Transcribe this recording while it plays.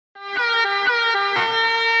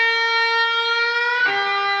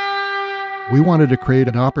We wanted to create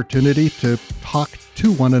an opportunity to talk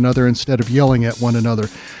to one another instead of yelling at one another.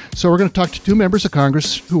 So we're going to talk to two members of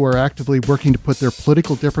Congress who are actively working to put their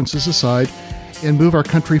political differences aside and move our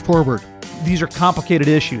country forward. These are complicated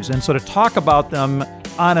issues, and so to talk about them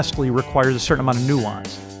honestly requires a certain amount of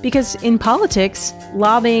nuance. Because in politics,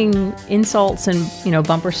 lobbing insults and,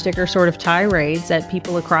 bumper sticker sort of tirades at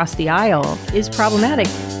people across the aisle is problematic.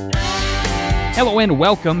 Hello and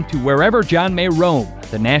welcome to Wherever John May Roam,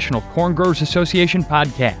 the National Corn Growers Association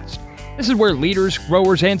podcast. This is where leaders,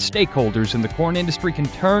 growers, and stakeholders in the corn industry can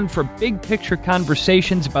turn for big-picture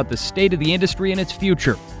conversations about the state of the industry and its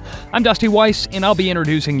future. I'm Dusty Weiss, and I'll be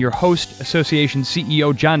introducing your host, Association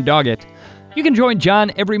CEO John Doggett. You can join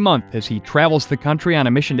John every month as he travels the country on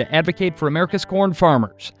a mission to advocate for America's corn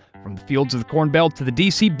farmers. From the fields of the Corn Belt to the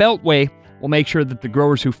D.C. Beltway, we'll make sure that the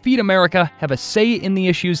growers who feed America have a say in the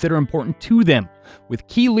issues that are important to them, with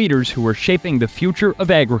key leaders who are shaping the future of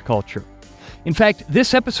agriculture. In fact,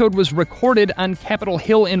 this episode was recorded on Capitol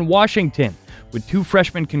Hill in Washington, with two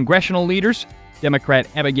freshman congressional leaders, Democrat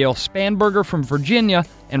Abigail Spanberger from Virginia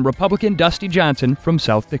and Republican Dusty Johnson from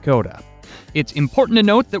South Dakota. It's important to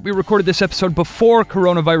note that we recorded this episode before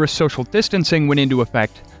coronavirus social distancing went into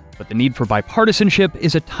effect, but the need for bipartisanship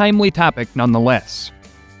is a timely topic nonetheless.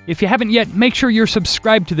 If you haven't yet, make sure you're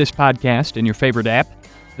subscribed to this podcast in your favorite app.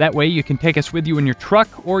 That way you can take us with you in your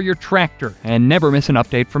truck or your tractor and never miss an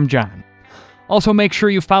update from John. Also, make sure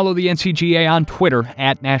you follow the NCGA on Twitter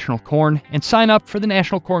at National Corn and sign up for the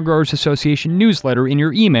National Corn Growers Association newsletter in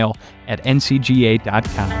your email at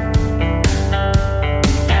ncga.com.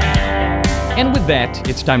 And with that,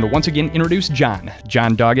 it's time to once again introduce John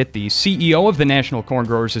Doggett, the CEO of the National Corn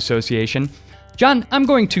Growers Association. John, I'm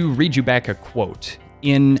going to read you back a quote.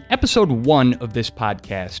 In episode 1 of this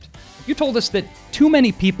podcast, you told us that too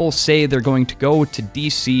many people say they're going to go to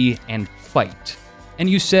D.C. and fight. And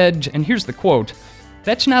you said, and here's the quote,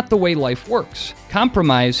 "That's not the way life works.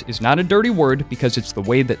 Compromise is not a dirty word because it's the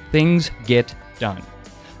way that things get done."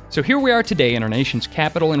 So here we are today in our nation's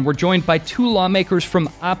capital, and we're joined by two lawmakers from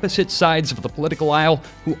opposite sides of the political aisle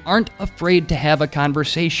who aren't afraid to have a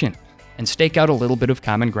conversation and stake out a little bit of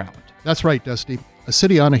common ground. That's right, Dusty. A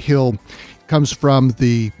city on a hill comes from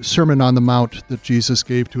the Sermon on the Mount that Jesus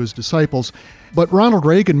gave to his disciples. But Ronald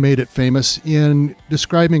Reagan made it famous in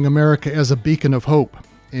describing America as a beacon of hope.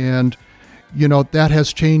 And, that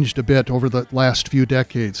has changed a bit over the last few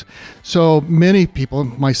decades. So many people,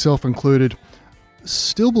 myself included,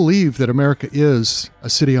 still believe that America is a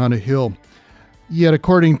city on a hill. Yet,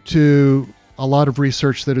 according to a lot of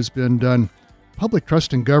research that has been done, public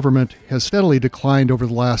trust in government has steadily declined over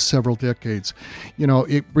the last several decades.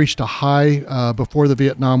 It reached a high before the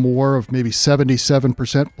Vietnam War of maybe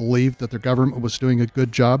 77% believed that their government was doing a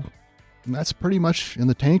good job. And that's pretty much in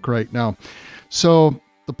the tank right now. So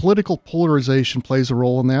the political polarization plays a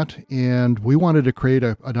role in that. And we wanted to create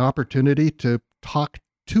an opportunity to talk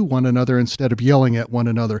to one another instead of yelling at one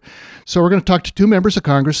another. So we're going to talk to two members of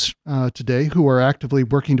Congress today who are actively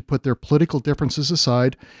working to put their political differences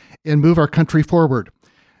aside and move our country forward.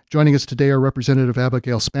 Joining us today are Representative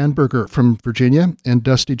Abigail Spanberger from Virginia and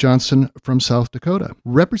Dusty Johnson from South Dakota.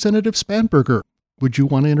 Representative Spanberger, would you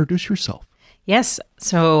want to introduce yourself? Yes.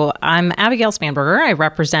 So I'm Abigail Spanberger. I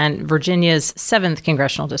represent Virginia's 7th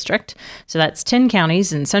Congressional District. So that's 10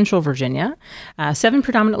 counties in central Virginia, 7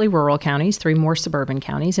 predominantly rural counties, 3 more suburban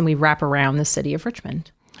counties, and we wrap around the city of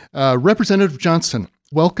Richmond. Representative Johnson,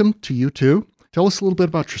 welcome to you too. Tell us a little bit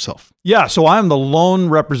about yourself. Yeah, so I'm the lone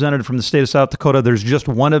representative from the state of South Dakota. There's just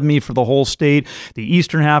one of me for the whole state, the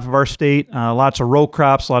eastern half of our state. Lots of row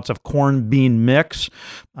crops, lots of corn bean mix.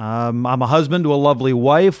 I'm a husband to a lovely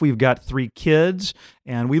wife. We've got 3 kids,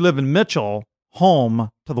 and we live in Mitchell,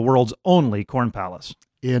 home to the world's only Corn Palace.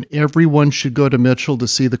 And everyone should go to Mitchell to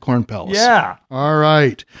see the Corn Palace. Yeah. All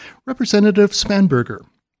right. Representative Spanberger,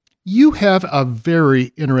 you have a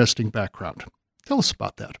very interesting background. Tell us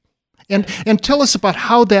about that. And tell us about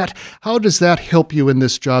how does that help you in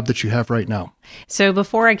this job that you have right now? So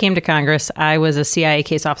before I came to Congress, I was a CIA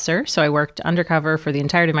case officer. So I worked undercover for the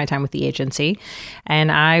entirety of my time with the agency.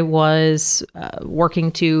 And I was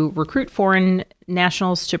working to recruit foreign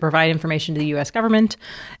nationals to provide information to the U.S. government,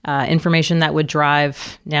 information that would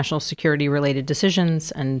drive national security related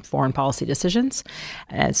decisions and foreign policy decisions.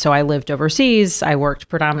 So I lived overseas. I worked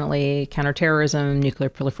predominantly counterterrorism, nuclear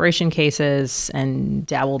proliferation cases, and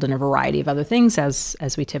dabbled in a variety of other things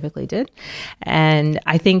as we typically did. And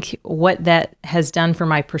I think what that has done for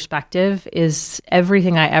my perspective is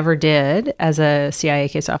everything I ever did as a CIA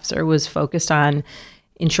case officer was focused on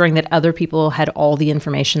ensuring that other people had all the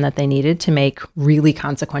information that they needed to make really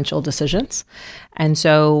consequential decisions. And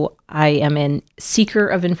so I am a seeker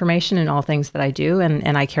of information in all things that I do,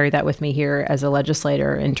 and I carry that with me here as a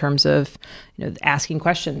legislator in terms of asking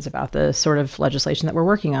questions about the sort of legislation that we're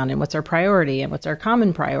working on and what's our priority and what's our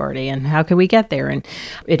common priority and how can we get there. And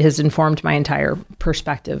it has informed my entire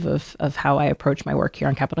perspective of how I approach my work here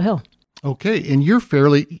on Capitol Hill. Okay, and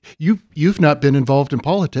you've not been involved in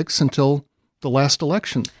politics until the last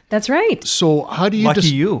election. That's right. So how do you lucky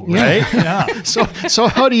you, right? Yeah. So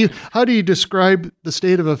how do you describe the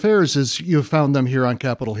state of affairs as you've found them here on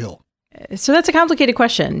Capitol Hill? So that's a complicated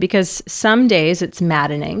question because some days it's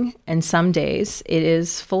maddening and some days it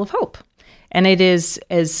is full of hope. And it is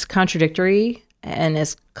as contradictory and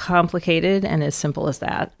as complicated and as simple as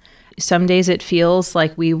that. Some days it feels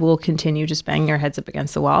like we will continue just banging our heads up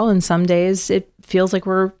against the wall, and some days it feels like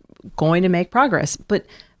we're going to make progress. But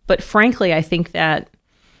frankly, I think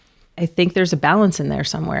there's a balance in there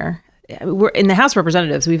somewhere. We're in the House of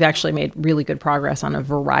Representatives, we've actually made really good progress on a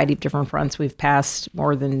variety of different fronts. We've passed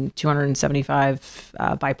more than 275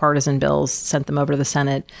 bipartisan bills, sent them over to the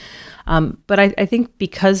Senate. But I think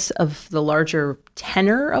because of the larger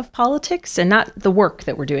tenor of politics and not the work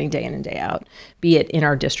that we're doing day in and day out, be it in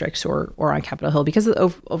our districts or on Capitol Hill, because of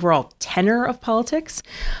the overall tenor of politics,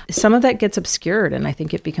 some of that gets obscured, and I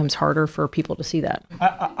think it becomes harder for people to see that.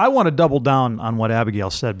 I want to double down on what Abigail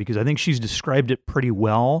said because I think she's described it pretty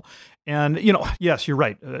well. And, yes, you're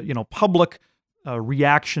right. Public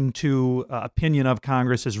reaction to opinion of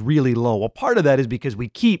Congress is really low. Well, part of that is because we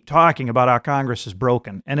keep talking about how Congress is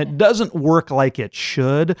broken, and it doesn't work like it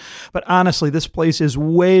should. But honestly, this place is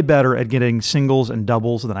way better at getting singles and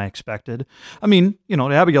doubles than I expected. I mean,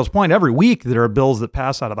 to Abigail's point, every week there are bills that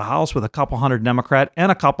pass out of the House with a couple hundred Democrat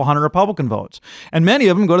and a couple hundred Republican votes. And many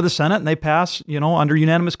of them go to the Senate and they pass, under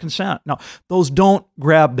unanimous consent. Now, those don't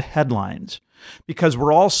grab the headlines because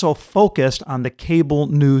we're all so focused on the cable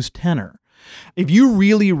news tenor. If you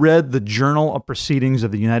really read the Journal of Proceedings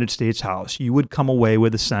of the United States House, you would come away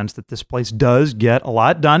with a sense that this place does get a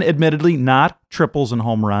lot done, admittedly not triples and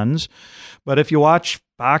home runs. But if you watch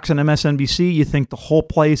Fox and MSNBC, you think the whole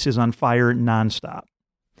place is on fire nonstop.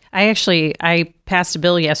 I passed a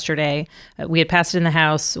bill yesterday. We had passed it in the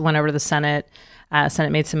House, went over to the Senate.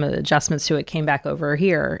 Senate made some adjustments to it, came back over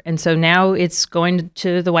here. And so now it's going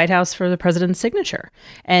to the White House for the president's signature.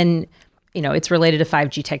 And it's related to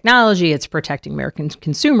 5G technology. It's protecting American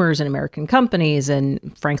consumers and American companies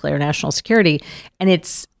and, frankly, our national security. And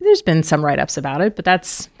there's been some write-ups about it, but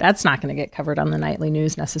that's not going to get covered on the nightly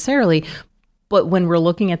news necessarily. But when we're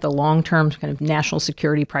looking at the long-term kind of national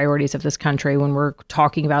security priorities of this country, when we're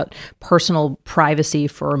talking about personal privacy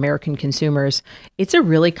for American consumers, it's a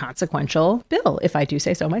really consequential bill, if I do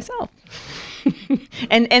say so myself.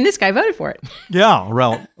 and this guy voted for it. Yeah,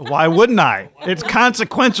 well, why wouldn't I? It's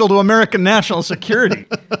consequential to American national security.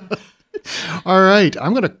 All right,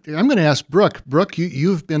 I'm gonna ask Brooke. Brooke,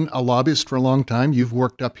 you've been a lobbyist for a long time. You've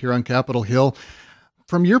worked up here on Capitol Hill.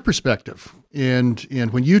 From your perspective, and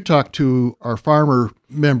when you talk to our farmer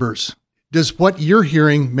members, does what you're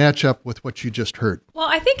hearing match up with what you just heard? Well,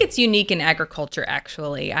 I think it's unique in agriculture,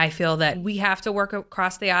 actually. I feel that we have to work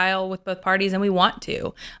across the aisle with both parties, and we want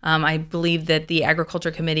to. I believe that the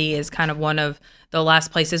Agriculture Committee is kind of one of the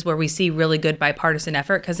last places where we see really good bipartisan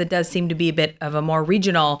effort, because it does seem to be a bit of a more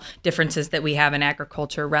regional differences that we have in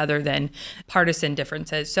agriculture rather than partisan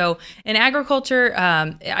differences. So in agriculture,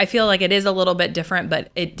 I feel like it is a little bit different, but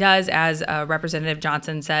it does, as Representative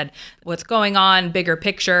Johnson said, what's going on, bigger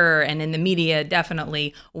picture, and in the media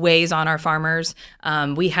definitely weighs on our farmers.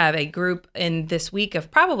 We have a group in this week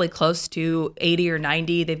of probably close to 80 or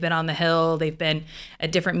 90. They've been on the Hill. They've been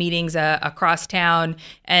at different meetings across town,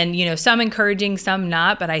 and some encouraging, some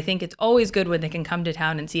not, but I think it's always good when they can come to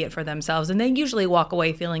town and see it for themselves. And they usually walk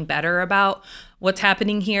away feeling better about what's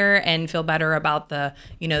happening here and feel better about the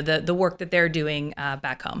work that they're doing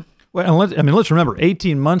back home. Well, and let's remember,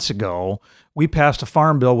 18 months ago, we passed a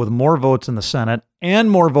farm bill with more votes in the Senate and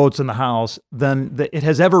more votes in the House than it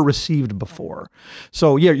has ever received before.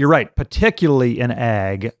 So, yeah, you're right. Particularly in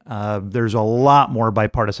ag, there's a lot more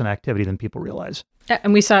bipartisan activity than people realize.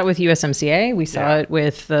 And we saw it with USMCA. We saw it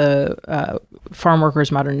with the Farm Workers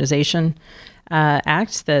Modernization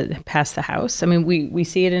Act that passed the House. I mean, we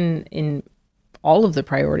see it in all of the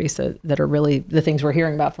priorities that are really the things we're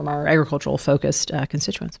hearing about from our agricultural-focused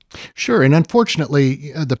constituents. Sure, and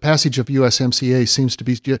unfortunately, the passage of USMCA seems to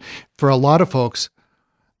be, for a lot of folks,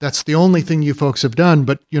 that's the only thing you folks have done.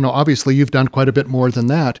 But, obviously you've done quite a bit more than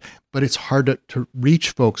that, but it's hard to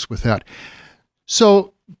reach folks with that.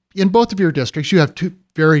 So in both of your districts, you have two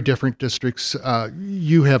very different districts.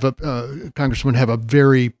 You have Congressman, have a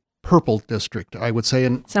very purple district, I would say.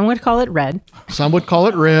 And some would call it red. Some would call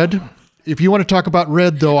it red. If you want to talk about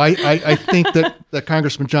red, though, I think that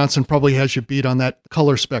Congressman Johnson probably has you beat on that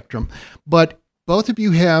color spectrum. But both of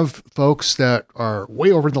you have folks that are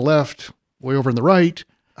way over in the left, way over in the right.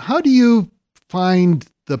 How do you find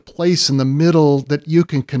the place in the middle that you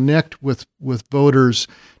can connect with voters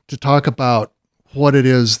to talk about what it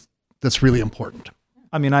is that's really important?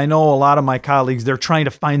 I mean, I know a lot of my colleagues, they're trying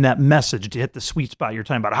to find that message to hit the sweet spot you're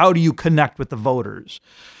talking about. How do you connect with the voters?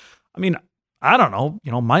 I mean, I don't know.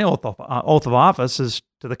 My oath of office is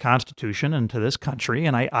to the Constitution and to this country,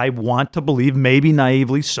 and I want to believe, maybe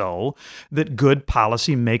naively so, that good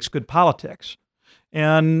policy makes good politics.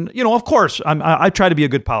 And, of course, I try to be a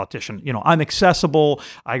good politician. I'm accessible.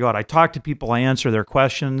 I go out, I talk to people, I answer their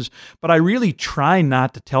questions, but I really try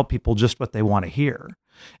not to tell people just what they want to hear.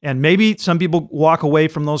 And maybe some people walk away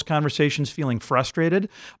from those conversations feeling frustrated.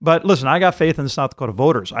 But listen, I got faith in the South Dakota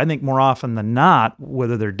voters. I think more often than not,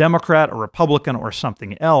 whether they're Democrat or Republican or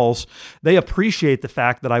something else, they appreciate the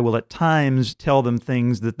fact that I will at times tell them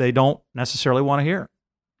things that they don't necessarily want to hear,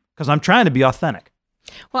 because I'm trying to be authentic.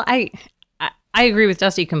 Well, I agree with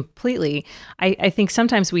Dusty completely. I think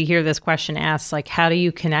sometimes we hear this question asked, like, how do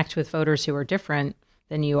you connect with voters who are different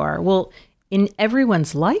than you are? Well, in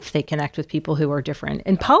everyone's life, they connect with people who are different.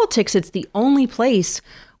 In politics, it's the only place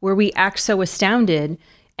where we act so astounded.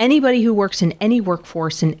 Anybody who works in any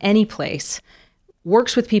workforce in any place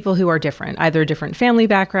works with people who are different, either different family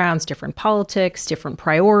backgrounds, different politics, different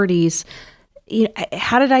priorities.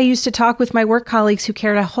 How did I used to talk with my work colleagues who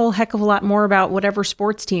cared a whole heck of a lot more about whatever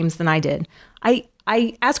sports teams than I did?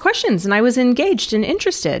 I asked questions and I was engaged and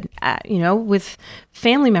interested, with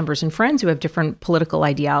family members and friends who have different political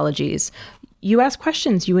ideologies. You ask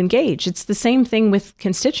questions, you engage. It's the same thing with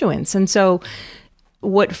constituents. And so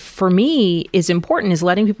what for me is important is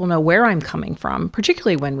letting people know where I'm coming from,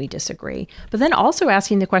 particularly when we disagree, but then also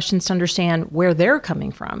asking the questions to understand where they're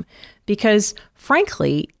coming from. Because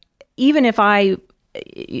frankly, even if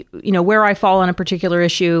where I fall on a particular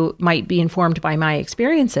issue might be informed by my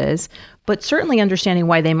experiences, but certainly understanding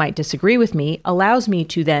why they might disagree with me allows me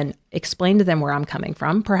to then explain to them where I'm coming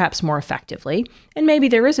from, perhaps more effectively. And maybe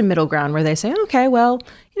there is a middle ground where they say, okay, well,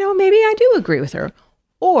 maybe I do agree with her.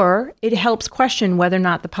 Or it helps question whether or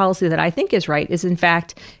not the policy that I think is right is in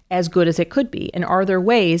fact as good as it could be. And are there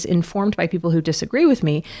ways informed by people who disagree with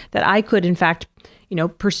me that I could in fact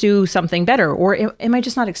pursue something better? Or am I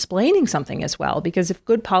just not explaining something as well? Because if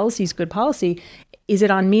good policy is good policy, is it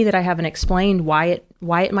on me that I haven't explained why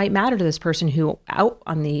it might matter to this person who out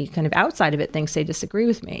on the kind of outside of it thinks they disagree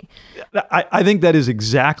with me? I think that is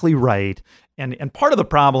exactly right. And part of the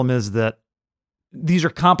problem is that these are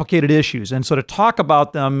complicated issues. And so to talk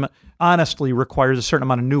about them honestly requires a certain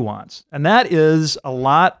amount of nuance. And that is a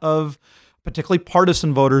lot of particularly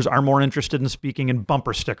partisan voters are more interested in speaking in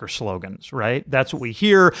bumper sticker slogans, right? That's what we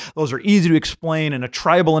hear. Those are easy to explain. In a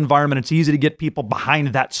tribal environment, it's easy to get people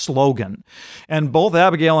behind that slogan. And both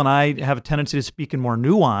Abigail and I have a tendency to speak in more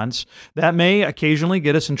nuance. That may occasionally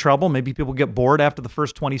get us in trouble. Maybe people get bored after the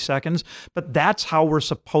first 20 seconds, but that's how we're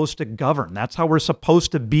supposed to govern. That's how we're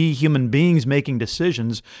supposed to be human beings making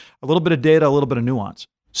decisions. A little bit of data, a little bit of nuance.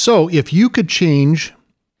 So if you could change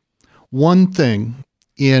one thing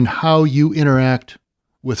in how you interact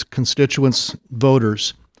with constituents,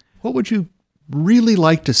 voters, what would you really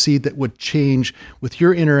like to see that would change with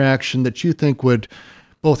your interaction that you think would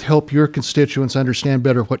both help your constituents understand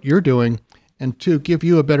better what you're doing and to give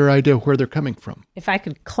you a better idea of where they're coming from? If I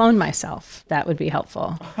could clone myself, that would be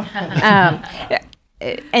helpful. And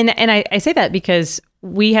I say that because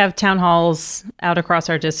we have town halls out across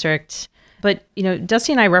our district, but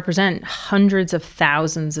Dusty and I represent hundreds of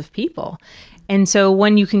thousands of people. And so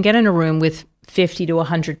when you can get in a room with 50 to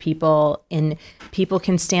 100 people and people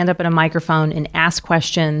can stand up at a microphone and ask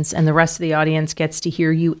questions and the rest of the audience gets to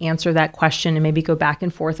hear you answer that question and maybe go back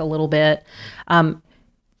and forth a little bit,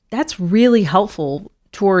 that's really helpful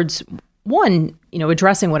towards, one,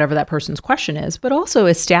 addressing whatever that person's question is, but also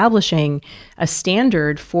establishing a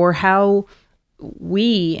standard for how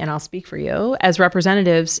we, and I'll speak for you, as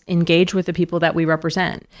representatives, engage with the people that we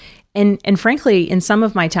represent. And frankly, in some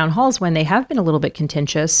of my town halls, when they have been a little bit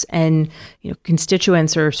contentious and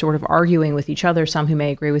constituents are sort of arguing with each other, some who may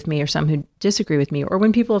agree with me or some who disagree with me, or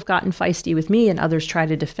when people have gotten feisty with me and others try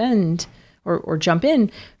to defend or jump in,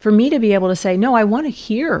 for me to be able to say, no, I want to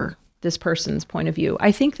hear this person's point of view,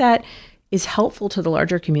 I think that is helpful to the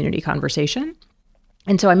larger community conversation.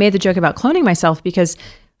 And so I made the joke about cloning myself because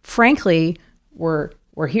frankly, we're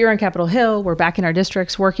we're here on Capitol Hill, we're back in our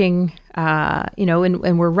districts working,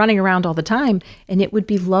 and we're running around all the time. And it would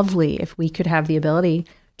be lovely if we could have the ability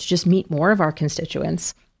to just meet more of our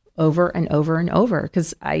constituents over and over and over,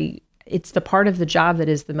 because it's the part of the job that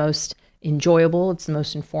is the most enjoyable, it's the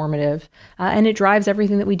most informative, and it drives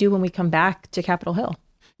everything that we do when we come back to Capitol Hill.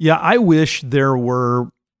 Yeah, I wish there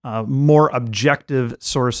were more objective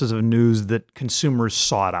sources of news that consumers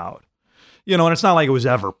sought out. And it's not like it was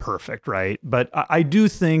ever perfect, right? But I do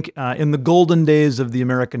think in the golden days of the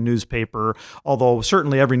American newspaper, although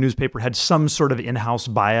certainly every newspaper had some sort of in-house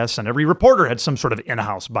bias and every reporter had some sort of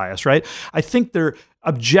in-house bias, right? I think their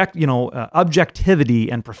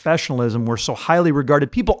objectivity and professionalism were so highly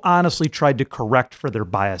regarded. People honestly tried to correct for their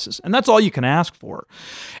biases, and that's all you can ask for.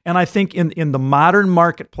 And I think in the modern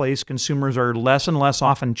marketplace, consumers are less and less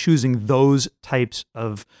often choosing those types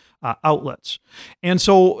of outlets. And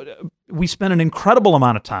so we spend an incredible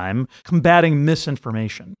amount of time combating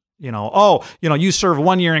misinformation. You serve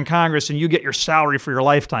 1 year in Congress and you get your salary for your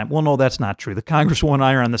lifetime. Well, no, that's not true. The Congresswoman and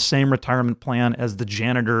I are on the same retirement plan as the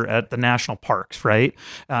janitor at the national parks, right?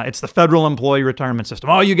 It's the federal employee retirement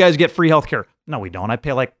system. Oh, you guys get free health care. No, we don't. I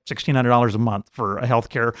pay like $1,600 a month for a health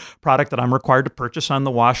care product that I'm required to purchase on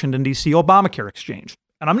the Washington, D.C. Obamacare exchange.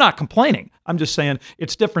 And I'm not complaining. I'm just saying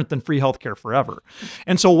it's different than free healthcare forever.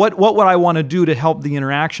 And so what would I want to do to help the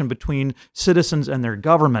interaction between citizens and their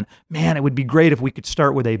government? Man, it would be great if we could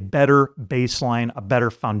start with a better baseline, a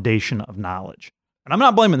better foundation of knowledge. And I'm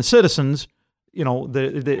not blaming the citizens.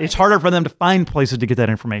 It's harder for them to find places to get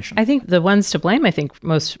that information. I think the ones to blame,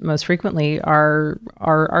 most frequently are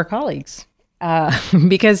our colleagues.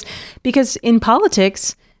 Because in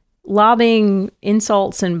politics, lobbing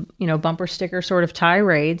insults and bumper sticker sort of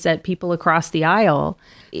tirades at people across the aisle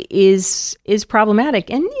is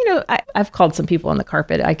problematic. And I've called some people on the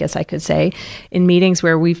carpet, I guess I could say, in meetings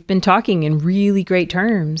where we've been talking in really great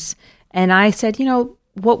terms, and I said,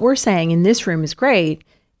 what we're saying in this room is great,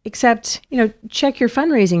 except check your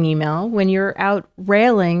fundraising email when you're out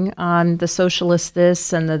railing on the socialist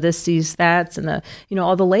this and the this these that's and the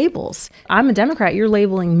all the labels. I'm a Democrat, you're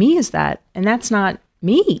labeling me as that, and that's not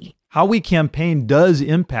me. How we campaign does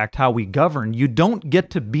impact how we govern. You don't get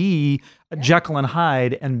to be a Jekyll and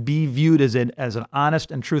Hyde and be viewed as an honest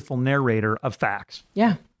and truthful narrator of facts.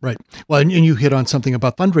 Yeah. Right. Well, and you hit on something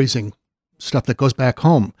about fundraising stuff that goes back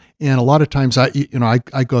home. And a lot of times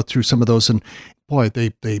I go through some of those and boy, they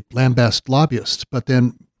lambast lobbyists. But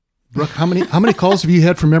then, Brooke, how many calls have you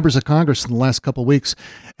had from members of Congress in the last couple of weeks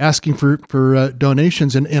asking for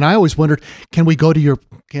donations? And I always wondered, can we go to your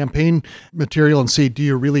campaign material and see, do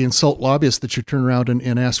you really insult lobbyists that you turn around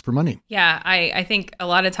and ask for money? Yeah, I think a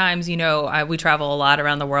lot of times, we travel a lot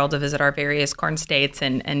around the world to visit our various corn states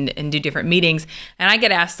and do different meetings. And I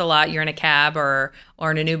get asked a lot, you're in a cab or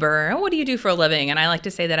in an Uber, what do you do for a living? And I like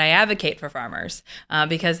to say that I advocate for farmers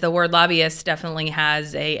because the word lobbyist definitely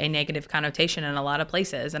has a negative connotation in a lot of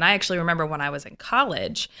places. And I actually remember when I was in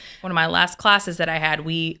college, one of my last classes that I had,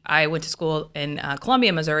 I went to school in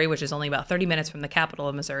Columbia, Missouri, which is only about 30 minutes from the capital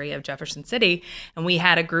of Missouri, of Jefferson City. And we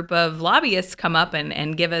had a group of lobbyists come up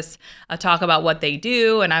and give us a talk about what they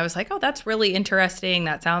do. And I was like, oh, that's really interesting.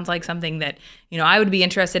 That sounds like something that, I would be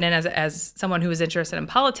interested in as someone who was interested in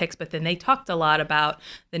politics. But then they talked a lot about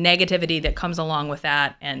the negativity that comes along with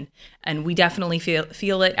that. And we definitely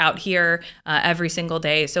feel it out here every single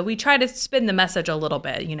day. So we try to spin the message a little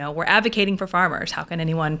bit. We're advocating for farmers. How can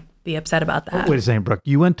anyone be upset about that? Wait a second, Brooke.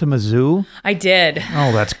 You went to Mizzou? I did.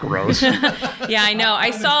 Oh, that's gross. Yeah, I know.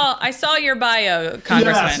 I saw your bio,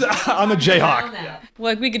 Congressman. Yes, I'm a Jayhawk. Yeah.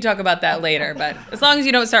 Well, we could talk about that later, but as long as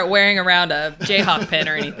you don't start wearing around a Jayhawk pin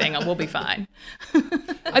or anything, we'll be fine.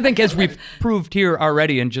 I think as we've proved here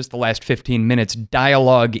already in just the last 15 minutes,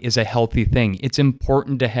 dialogue is a healthy thing. It's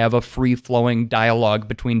important to have a free-flowing dialogue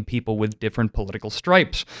between people with different political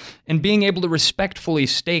stripes. And being able to respectfully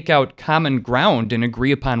stake out common ground and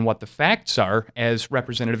agree upon what the facts are, as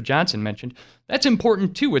Representative Johnson mentioned, that's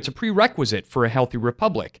important too. It's a prerequisite for a healthy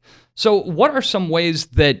republic. So what are some ways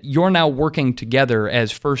that you're now working together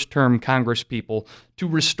as first-term Congresspeople to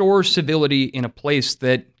restore civility in a place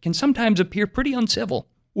that can sometimes appear pretty uncivil?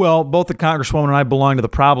 Well, both the Congresswoman and I belong to the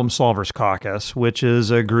Problem Solvers Caucus, which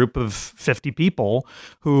is a group of 50 people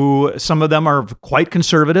who, some of them are quite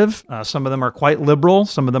conservative, some of them are quite liberal,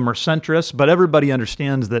 some of them are centrist, but everybody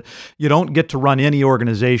understands that you don't get to run any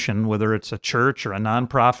organization, whether it's a church or a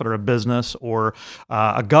nonprofit or a business or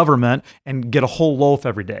a government, and get a whole loaf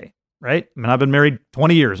every day. right? I mean, I've been married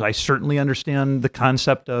 20 years. I certainly understand the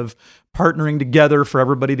concept of partnering together for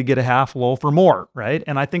everybody to get a half loaf or more, right?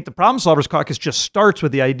 And I think the Problem Solvers Caucus just starts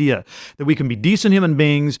with the idea that we can be decent human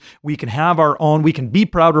beings, we can have our own, we can be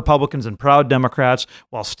proud Republicans and proud Democrats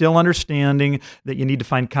while still understanding that you need to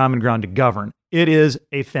find common ground to govern. It is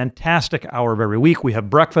a fantastic hour of every week. We have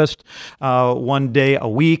breakfast one day a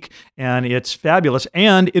week, and it's fabulous.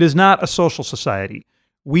 And it is not a social society.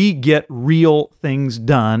 We get real things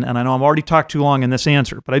done. And I know I'm already talked too long in this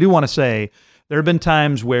answer, but I do want to say there have been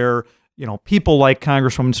times where people like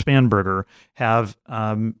Congresswoman Spanberger have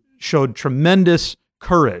showed tremendous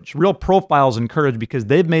courage, real profiles in courage, because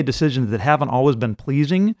they've made decisions that haven't always been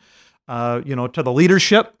pleasing, to the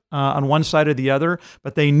leadership on one side or the other,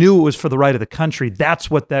 but they knew it was for the right of the country.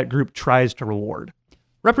 That's what that group tries to reward.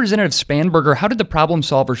 Representative Spanberger, how did the Problem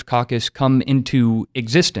Solvers Caucus come into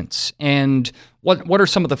existence? And what are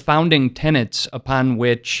some of the founding tenets upon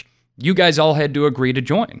which you guys all had to agree to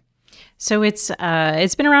join? So it's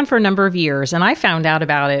been around for a number of years, and I found out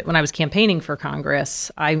about it when I was campaigning for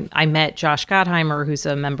Congress. I met Josh Gottheimer, who's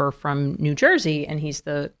a member from New Jersey, and he's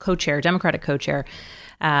the co-chair, Democratic co-chair.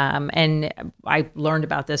 And I learned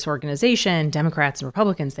about this organization. Democrats and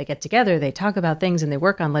Republicans, they get together, they talk about things, and they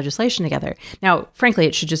work on legislation together. Now, frankly,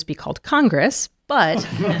 it should just be called Congress, but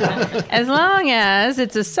as long as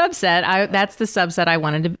it's a subset, that's the subset I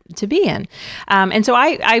wanted to be in. And so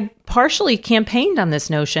I partially campaigned on this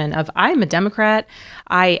notion of I'm a Democrat.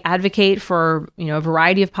 I advocate for, a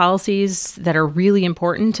variety of policies that are really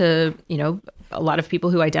important to, a lot of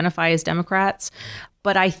people who identify as Democrats.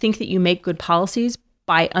 But I think that you make good policies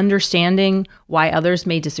by understanding why others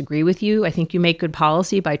may disagree with you. I think you make good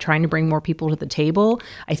policy by trying to bring more people to the table.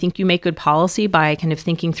 I think you make good policy by kind of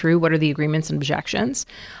thinking through what are the agreements and objections.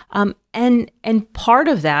 And part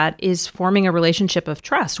of that is forming a relationship of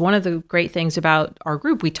trust. One of the great things about our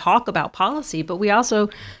group, we talk about policy, but we also,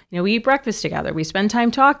 we eat breakfast together. We spend time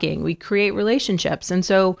talking. We create relationships. And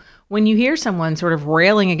so when you hear someone sort of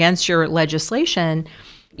railing against your legislation,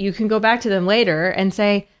 you can go back to them later and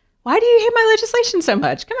say, why do you hate my legislation so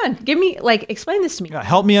much? Come on, explain this to me. Yeah,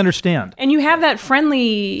 help me understand. And you have that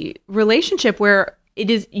friendly relationship where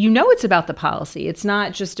it is, it's about the policy. It's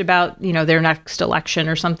not just about, their next election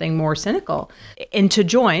or something more cynical. And to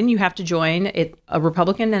join, you have to join it. A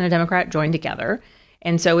Republican and a Democrat join together.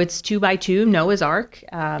 And so it's 2 by 2, Noah's Ark.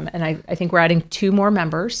 And I think we're adding 2 more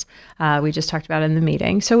members. We just talked about it in the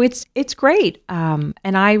meeting. So it's great. And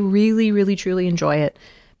I really, really, truly enjoy it,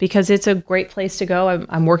 because it's a great place to go.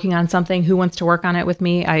 I'm working on something. Who wants to work on it with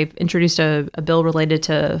me? I've introduced a bill related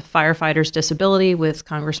to firefighters' disability with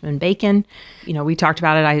Congressman Bacon. We talked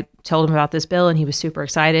about it. I told him about this bill, and he was super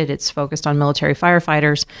excited. It's focused on military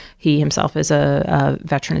firefighters. He himself is a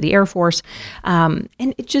veteran of the Air Force. And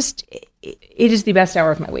it is the best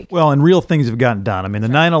hour of my week. Well, and real things have gotten done. I mean, the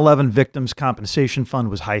 9/11 Victims Compensation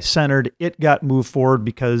Fund was high-centered. It got moved forward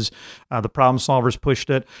because the Problem Solvers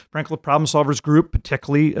pushed it. Frankly, the Problem Solvers group,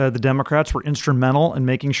 particularly the Democrats, were instrumental in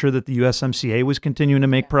making sure that the USMCA was continuing to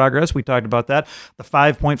make progress. We talked about that. The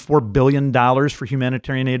 $5.4 billion for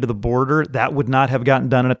humanitarian aid to the border, that would not have gotten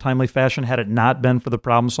done in a timely fashion had it not been for the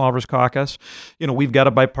Problem Solvers Caucus. We've got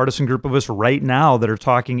a bipartisan group of us right now that are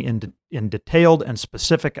talking in detailed and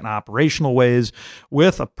specific and operational ways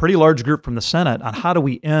with a pretty large group from the Senate on how do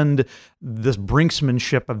we end this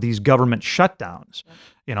brinksmanship of these government shutdowns.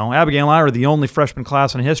 Abigail and I are the only freshman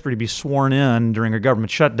class in history to be sworn in during a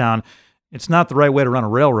government shutdown. It's not the right way to run a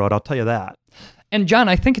railroad, I'll tell you that. And John,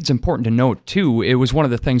 I think it's important to note, too, it was one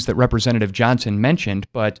of the things that Representative Johnson mentioned,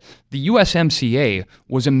 but the USMCA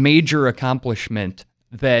was a major accomplishment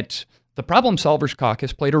that the Problem Solvers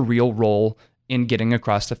Caucus played a real role in getting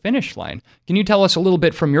across the finish line. Can you tell us a little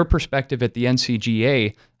bit from your perspective at the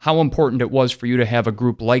NCGA how important it was for you to have a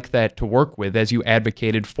group like that to work with as you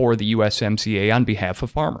advocated for the USMCA on behalf of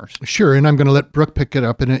farmers? Sure, and I'm going to let Brooke pick it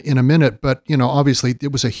up in a minute, but obviously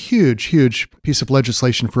it was a huge, huge piece of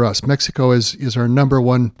legislation for us. Mexico is our number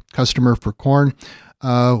one customer for corn.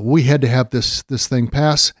 We had to have this thing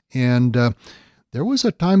pass, and there was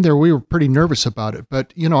a time there we were pretty nervous about it.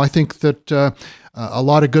 But, I think that a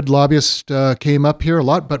lot of good lobbyists came up here,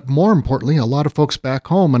 but more importantly, a lot of folks back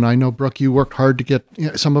home. And I know, Brooke, you worked hard to get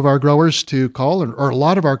some of our growers to call, or a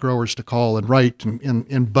lot of our growers to call and write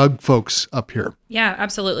and bug folks up here. Yeah,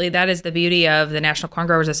 absolutely. That is the beauty of the National Corn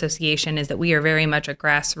Growers Association, is that we are very much a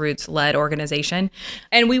grassroots-led organization.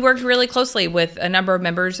 And we worked really closely with a number of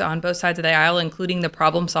members on both sides of the aisle, including the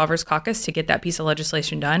Problem Solvers Caucus, to get that piece of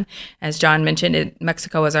legislation done. As John mentioned,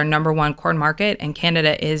 Mexico is our number one corn market, and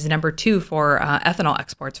Canada is number 2 for ethanol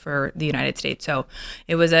exports for the United States. So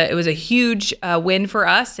it was a huge win for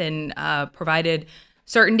us, and provided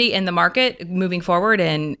certainty in the market moving forward,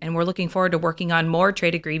 and we're looking forward to working on more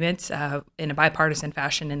trade agreements in a bipartisan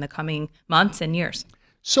fashion in the coming months and years.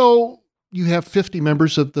 So you have 50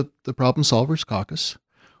 members of the Problem Solvers Caucus.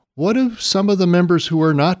 What do some of the members who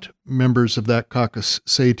are not members of that caucus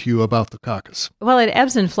say to you about the caucus? Well, it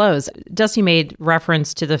ebbs and flows. Dusty made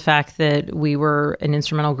reference to the fact that we were an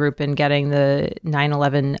instrumental group in getting the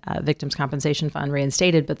 9/11 Victims Compensation Fund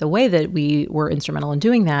reinstated. But the way that we were instrumental in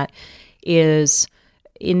doing that is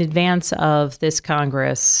in advance of this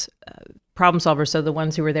Congress, problem solvers, so the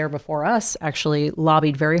ones who were there before us, actually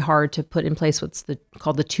lobbied very hard to put in place what's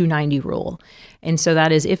called the 290 rule. And so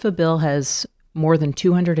that is if a bill has more than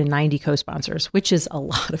 290 co-sponsors, which is a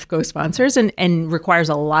lot of co-sponsors and requires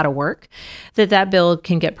a lot of work, that bill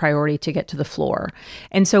can get priority to get to the floor.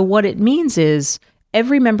 And so what it means is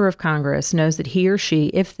every member of Congress knows that he or she,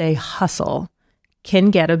 if they hustle,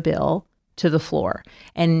 can get a bill to the floor.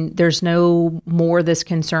 And there's no more this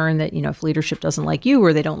concern that, if leadership doesn't like you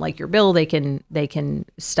or they don't like your bill, they can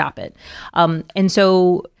stop it. And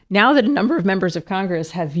so now that a number of members of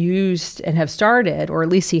Congress have used and have started, or at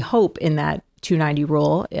least see hope in that 290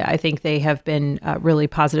 rule, I think they have been really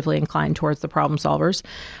positively inclined towards the problem solvers.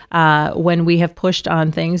 When we have pushed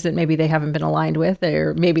on things that maybe they haven't been aligned with,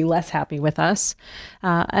 they're maybe less happy with us.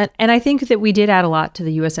 And I think that we did add a lot to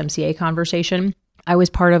the USMCA conversation. I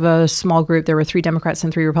was part of a small group. There were 3 Democrats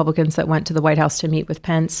and 3 Republicans that went to the White House to meet with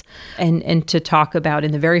Pence and to talk about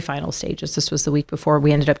in the very final stages. This was the week before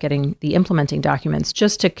we ended up getting the implementing documents,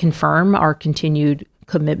 just to confirm our continued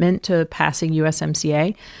commitment to passing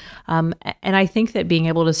USMCA. And I think that being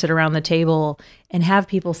able to sit around the table and have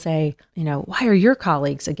people say, why are your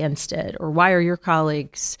colleagues against it? Or why are your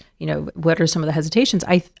colleagues, what are some of the hesitations?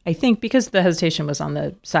 I think because the hesitation was on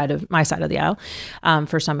the my side of the aisle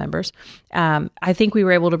for some members, I think we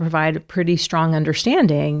were able to provide a pretty strong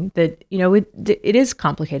understanding that, it is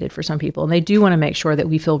complicated for some people. And they do want to make sure that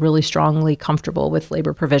we feel really strongly comfortable with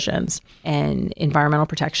labor provisions and environmental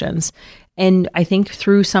protections. And I think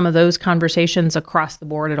through some of those conversations across the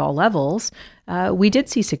board at all levels, we did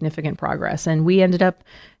see significant progress. And we ended up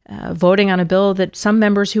voting on a bill that some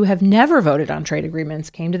members who have never voted on trade agreements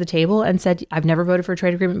came to the table and said, I've never voted for a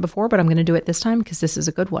trade agreement before, but I'm going to do it this time because this is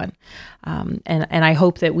a good one. And I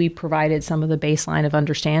hope that we provided some of the baseline of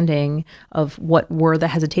understanding of what were the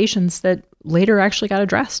hesitations that later actually got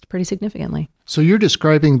addressed pretty significantly. So you're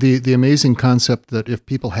describing the amazing concept that if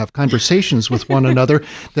people have conversations with one another,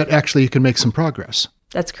 that actually you can make some progress.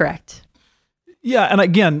 That's correct. Yeah, and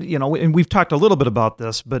again, and we've talked a little bit about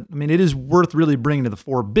this, but it is worth really bringing to the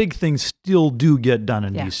fore. Big things still do get done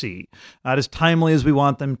in D.C. Not as timely as we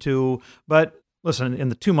want them to, but listen, in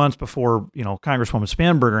the 2 months before, Congresswoman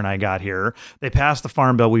Spanberger and I got here, they passed the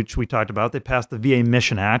Farm Bill, which we talked about. They passed the VA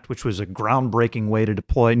Mission Act, which was a groundbreaking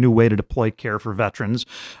new way to deploy care for veterans,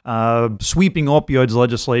 sweeping opioids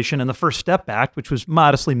legislation, and the First Step Act, which was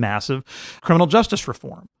modestly massive, criminal justice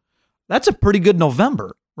reform. That's a pretty good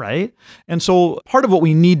November, right? And so part of what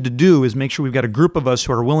we need to do is make sure we've got a group of us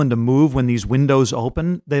who are willing to move when these windows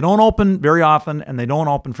open. They don't open very often, and they don't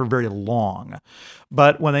open for very long.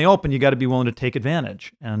 But when they open, you got to be willing to take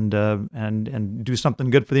advantage and do something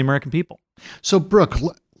good for the American people. So, Brooke,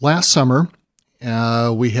 last summer,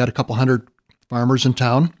 we had a couple hundred farmers in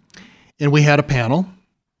town, and we had a panel.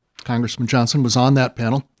 Congressman Johnson was on that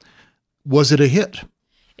panel. Was it a hit?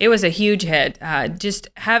 It was a huge hit. Just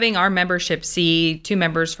having our membership see 2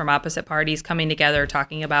 members from opposite parties coming together,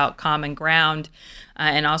 talking about common ground,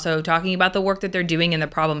 and also talking about the work that they're doing in the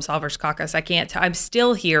Problem Solvers Caucus. I'm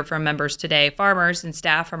still hear from members today, farmers and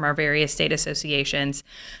staff from our various state associations,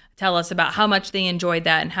 tell us about how much they enjoyed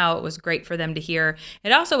that and how it was great for them to hear.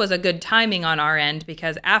 It also was a good timing on our end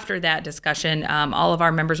because after that discussion, all of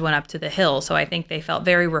our members went up to the Hill. So I think they felt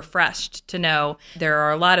very refreshed to know there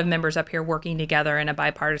are a lot of members up here working together in a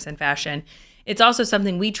bipartisan fashion. It's also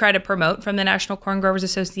something we try to promote from the National Corn Growers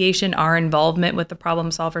Association, our involvement with the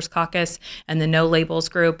Problem Solvers Caucus and the No Labels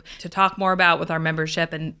group, to talk more about with our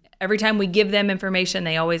membership. And every time we give them information,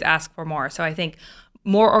 they always ask for more. So I think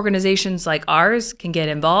more organizations like ours can get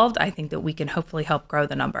involved. I think that we can hopefully help grow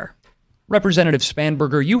the number. Representative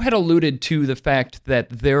Spanberger, you had alluded to the fact that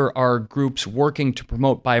there are groups working to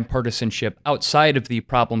promote bipartisanship outside of the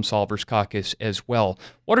Problem Solvers Caucus as well.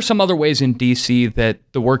 What are some other ways in D.C. that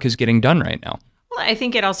the work is getting done right now? Well, I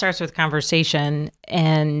think it all starts with conversation,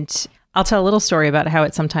 and I'll tell a little story about how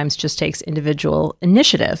it sometimes just takes individual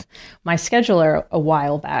initiative. My scheduler a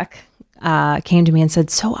while back came to me and said,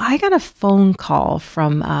 so I got a phone call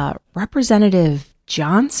from Representative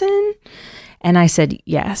Johnson. And I said,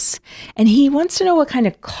 yes. And he wants to know what kind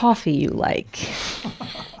of coffee you like.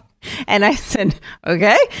 And I said,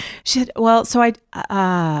 okay. She said, well, so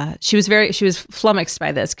she was flummoxed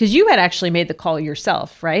by this because you had actually made the call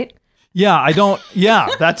yourself, right? Yeah,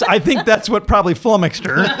 I think that's what probably flummoxed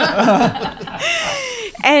her.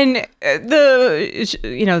 And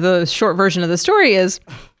the short version of the story is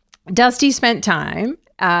Dusty spent time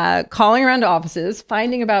calling around to offices,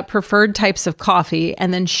 finding about preferred types of coffee,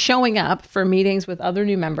 and then showing up for meetings with other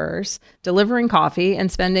new members, delivering coffee,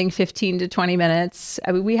 and spending 15 to 20 minutes.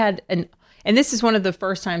 I mean, we had and this is one of the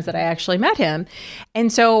first times that I actually met him.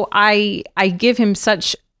 And so I give him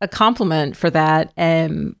such a compliment for that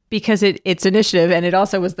because it's initiative, and it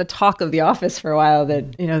also was the talk of the office for a while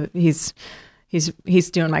that,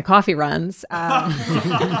 he's doing my coffee runs. But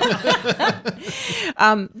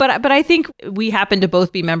I think we happen to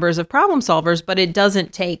both be members of Problem Solvers, but it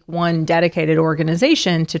doesn't take one dedicated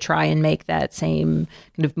organization to try and make that same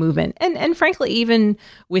kind of movement. And frankly, even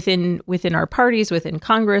within our parties, within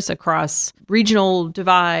Congress, across regional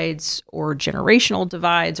divides or generational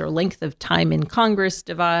divides or length of time in Congress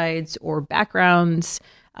divides or backgrounds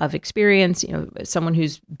of experience. Someone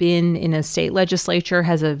who's been in a state legislature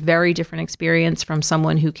has a very different experience from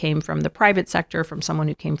someone who came from the private sector, from someone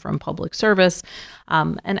who came from public service.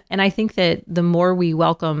 And I think that the more we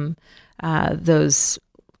welcome those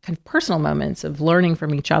kind of personal moments of learning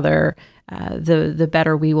from each other, the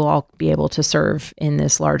better we will all be able to serve in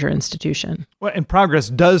this larger institution. Well, and progress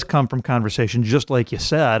does come from conversation, just like you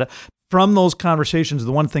said. From those conversations,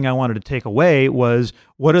 the one thing I wanted to take away was,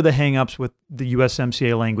 what are the hangups with the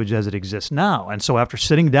USMCA language as it exists now? And so after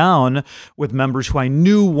sitting down with members who I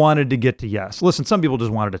knew wanted to get to yes, listen, some people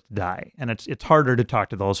just wanted it to die, and it's harder to talk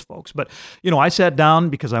to those folks. But, I sat down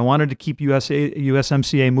because I wanted to keep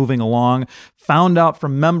USMCA moving along, found out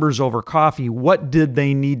from members over coffee, what did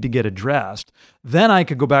they need to get addressed? Then I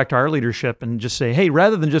could go back to our leadership and just say, hey,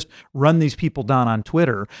 rather than just run these people down on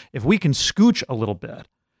Twitter, if we can scooch a little bit,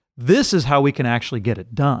 this is how we can actually get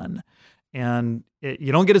it done. And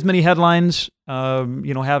you don't get as many headlines,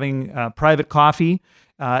 having private coffee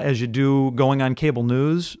as you do going on cable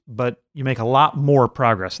news, but you make a lot more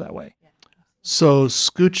progress that way. So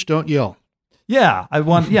scooch, don't yell. Yeah,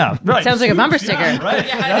 right. Sounds like a bumper sticker. Yeah, right.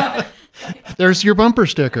 Yeah. There's your bumper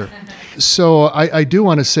sticker. So I do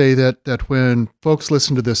want to say that when folks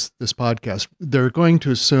listen to this podcast, they're going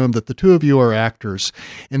to assume that the two of you are actors,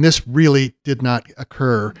 and this really did not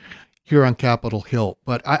occur here on Capitol Hill.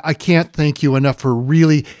 But I can't thank you enough for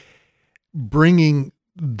really bringing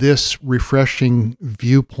this refreshing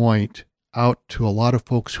viewpoint out to a lot of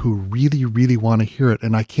folks who really, really want to hear it.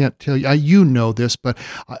 And I can't tell you, you know this, but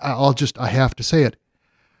I have to say it.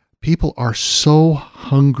 People are so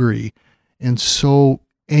hungry and so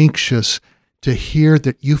anxious to hear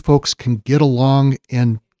that you folks can get along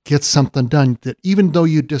and get something done, that even though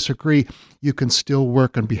you disagree, you can still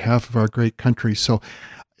work on behalf of our great country. So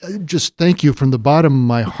just thank you from the bottom of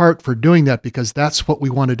my heart for doing that, because that's what we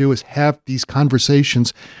want to do, is have these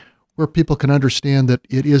conversations where people can understand that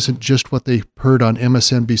it isn't just what they heard on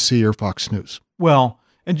MSNBC or Fox News. Well,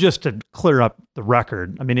 and just to clear up the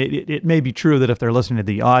record, I mean, it may be true that if they're listening to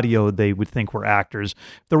the audio, they would think we're actors.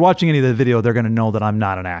 If they're watching any of the video, they're going to know that I'm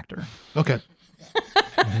not an actor. Okay.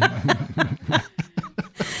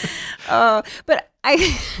 But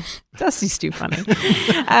Dusty's too funny.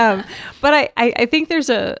 But I think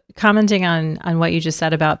there's a commenting on what you just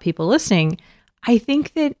said about people listening. I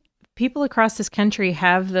think that people across this country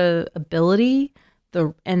have the ability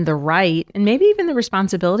the right, and maybe even the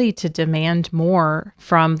responsibility to demand more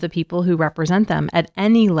from the people who represent them at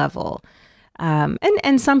any level.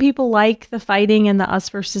 And some people like the fighting and the us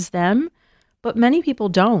versus them, but many people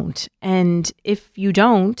don't. And if you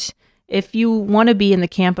want to be in the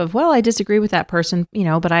camp of, well, I disagree with that person,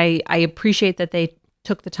 but I appreciate that they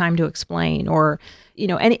took the time to explain, or,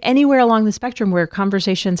 anywhere along the spectrum where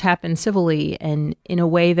conversations happen civilly and in a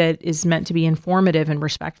way that is meant to be informative and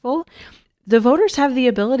respectful, the voters have the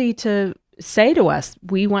ability to say to us,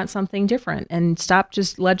 we want something different, and stop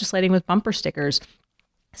just legislating with bumper stickers.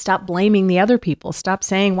 Stop blaming the other people. Stop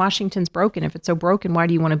saying Washington's broken. If it's so broken, why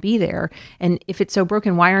do you want to be there? And if it's so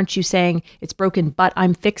broken, why aren't you saying it's broken, but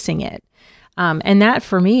I'm fixing it? And that,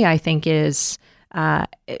 for me, I think is,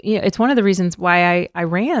 it's one of the reasons why I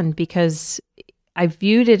ran, because I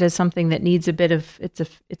viewed it as something that needs a bit of,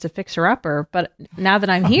 it's a fixer-upper. But now that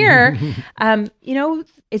I'm here,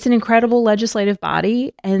 it's an incredible legislative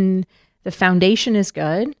body, and the foundation is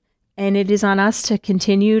good, and it is on us to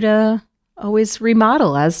continue to always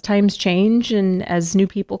remodel as times change and as new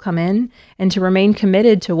people come in, and to remain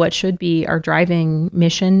committed to what should be our driving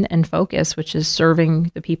mission and focus, which is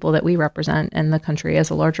serving the people that we represent and the country as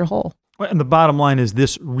a larger whole. And the bottom line is,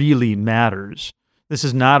 this really matters. This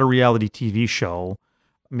is not a reality TV show.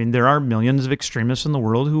 I mean, there are millions of extremists in the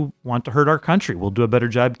world who want to hurt our country. We'll do a better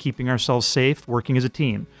job keeping ourselves safe, working as a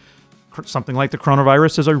team. Something like the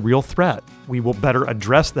coronavirus is a real threat. We will better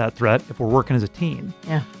address that threat if we're working as a team.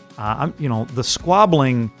 Yeah. The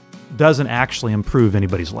squabbling doesn't actually improve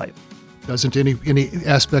anybody's life. Doesn't any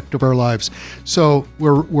aspect of our lives. So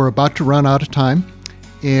we're about to run out of time.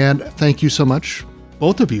 And thank you so much,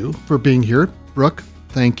 both of you, for being here. Brooke,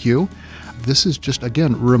 thank you. This is just,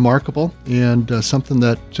 again, remarkable and something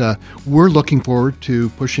that we're looking forward to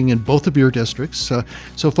pushing in both of your districts.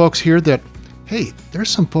 So folks hear that, hey, there's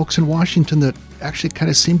some folks in Washington that actually kind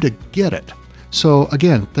of seem to get it. So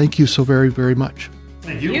again, thank you so very, very much.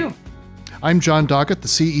 Thank you. I'm John Doggett, the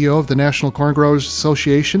CEO of the National Corn Growers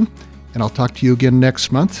Association, and I'll talk to you again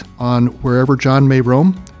next month on Wherever John May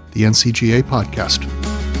Roam, the NCGA podcast.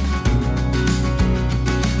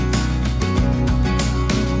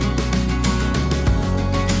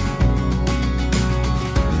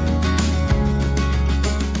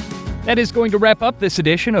 That is going to wrap up this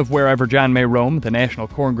edition of Wherever John May Roam, the National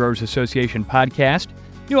Corn Growers Association podcast.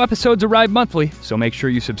 New episodes arrive monthly, so make sure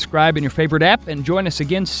you subscribe in your favorite app and join us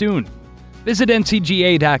again soon. Visit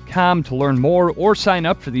ncga.com to learn more or sign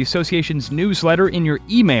up for the association's newsletter in your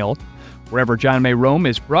email. Wherever John May Roam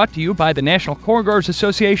is brought to you by the National Corn Growers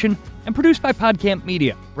Association and produced by PodCamp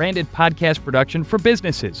Media, branded podcast production for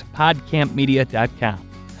businesses, podcampmedia.com.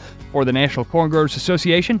 For the National Corn Growers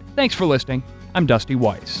Association, thanks for listening. I'm Dusty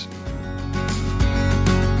Weiss.